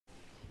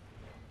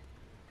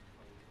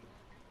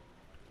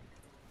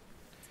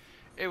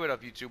Hey, what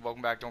up, YouTube?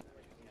 Welcome back. Don't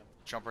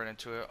jump right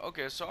into it.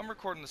 Okay, so I'm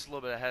recording this a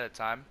little bit ahead of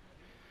time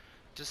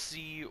to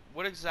see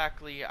what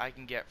exactly I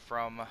can get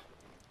from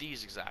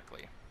these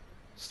exactly.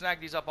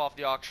 Snagged these up off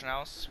the auction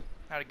house.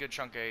 Had a good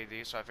chunk of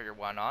these, so I figured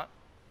why not.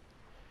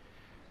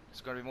 It's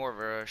going to be more of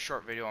a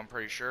short video, I'm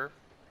pretty sure.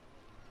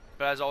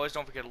 But as always,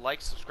 don't forget to like,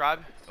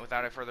 subscribe, and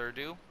without any further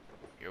ado,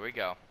 here we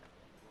go.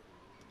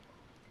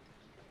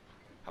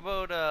 How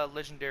about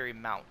legendary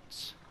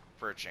mounts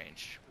for a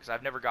change? Because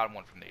I've never gotten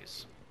one from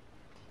these.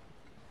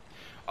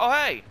 Oh,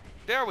 hey!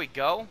 There we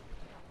go.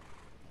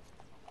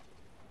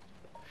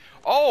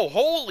 Oh,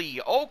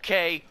 holy!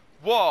 Okay.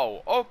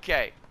 Whoa,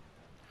 okay.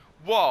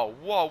 Whoa,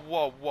 whoa,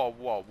 whoa, whoa,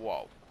 whoa,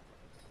 whoa.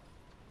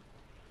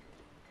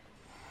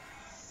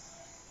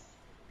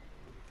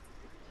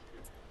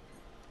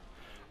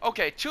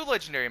 Okay, 2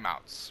 legendary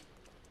mounts.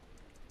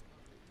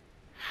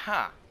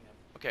 Huh.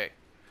 Okay.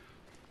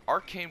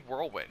 Arcane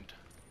Whirlwind.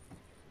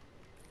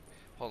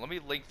 Hold on, let me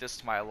link this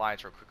to my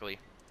alliance real quickly.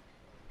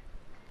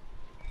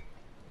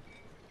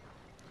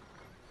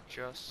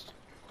 Just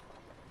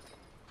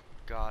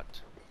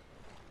got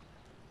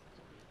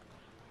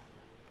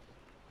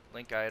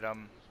link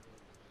item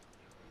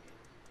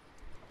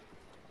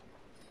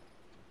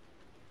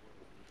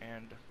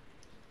and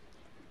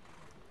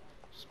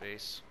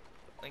space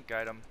link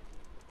item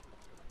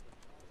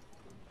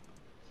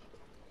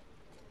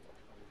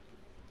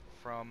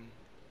from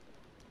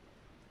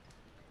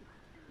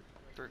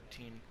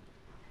 13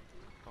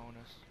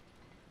 bonus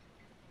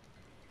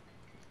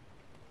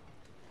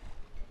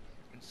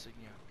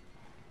insignia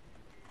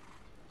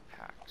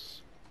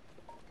packs.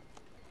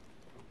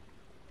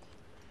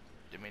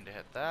 Didn't mean to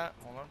hit that.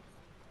 Hold on.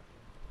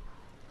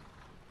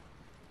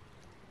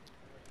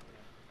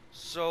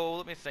 So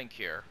let me think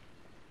here.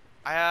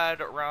 I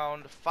had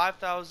around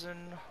 5,000,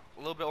 a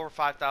little bit over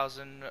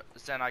 5,000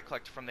 Zen I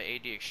collected from the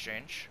AD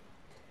exchange.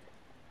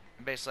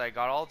 And basically I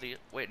got all the,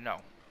 wait,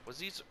 no. Was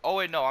these, oh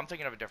wait, no, I'm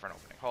thinking of a different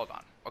opening. Hold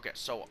on. Okay,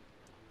 so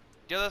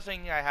the other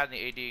thing I had in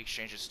the AD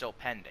exchange is still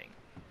pending.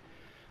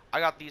 I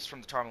got these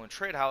from the Tarmalin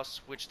Trade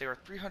House, which they were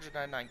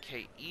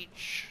 399k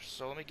each.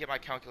 So let me get my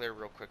calculator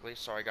real quickly.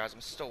 Sorry guys, I'm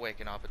still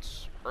waking up.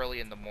 It's early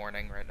in the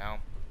morning right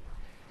now.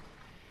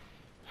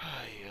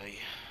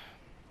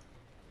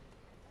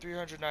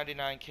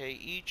 399k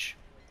each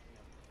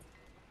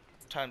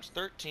times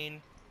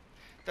 13.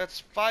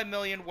 That's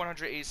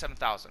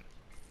 5,187,000.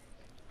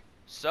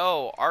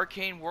 So,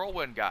 Arcane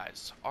Whirlwind,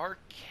 guys.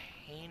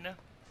 Arcane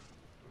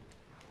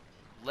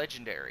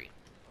Legendary.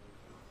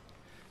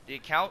 The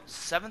account,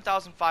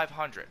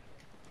 7,500.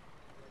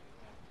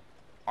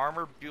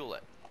 Armor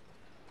Bullet.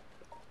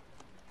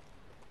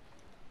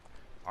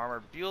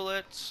 Armor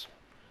Bullet.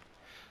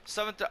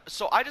 So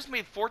I just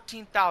made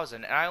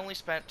 14,000, and I only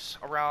spent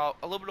around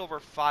a little bit over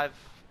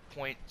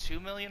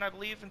 5.2 million, I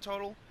believe, in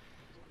total,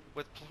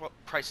 with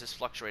prices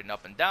fluctuating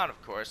up and down,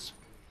 of course.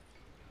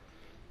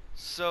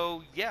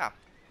 So yeah.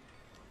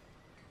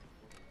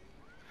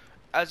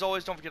 As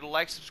always, don't forget to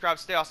like, subscribe,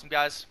 stay awesome,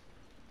 guys.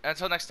 And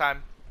until next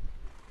time,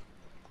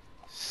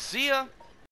 see ya.